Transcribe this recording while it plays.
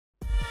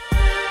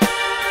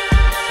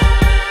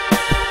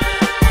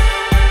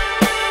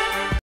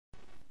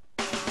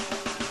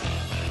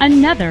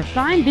Another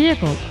fine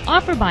vehicle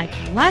offered by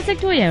Classic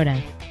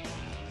Toyota.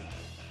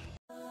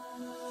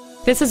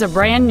 This is a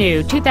brand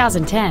new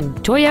 2010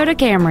 Toyota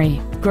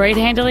Camry. Great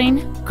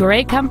handling,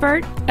 great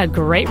comfort, a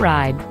great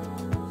ride.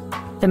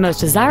 The most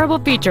desirable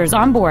features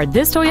on board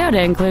this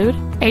Toyota include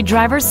a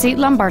driver's seat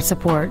lumbar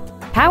support,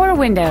 power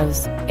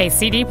windows, a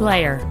CD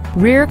player,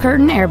 rear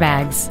curtain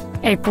airbags,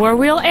 a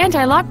four-wheel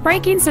anti-lock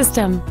braking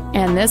system,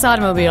 and this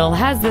automobile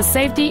has the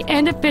safety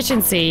and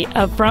efficiency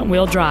of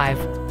front-wheel drive.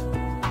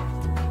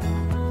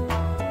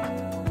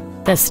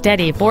 The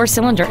steady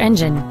four-cylinder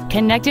engine,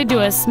 connected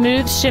to a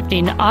smooth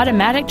shifting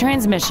automatic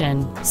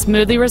transmission,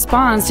 smoothly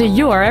responds to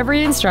your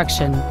every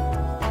instruction.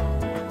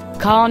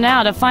 Call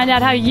now to find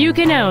out how you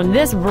can own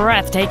this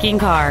breathtaking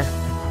car.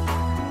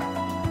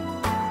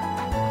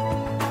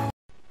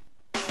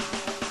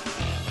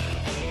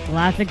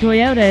 Classic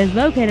Toyota is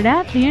located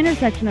at the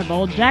intersection of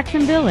Old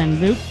Jacksonville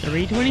and Loop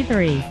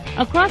 323,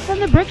 across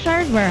from the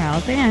Brookshire's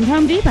Warehouse and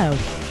Home Depot.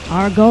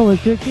 Our goal is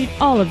to exceed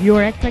all of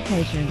your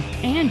expectations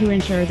and to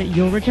ensure that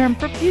you'll return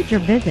for future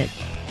visits.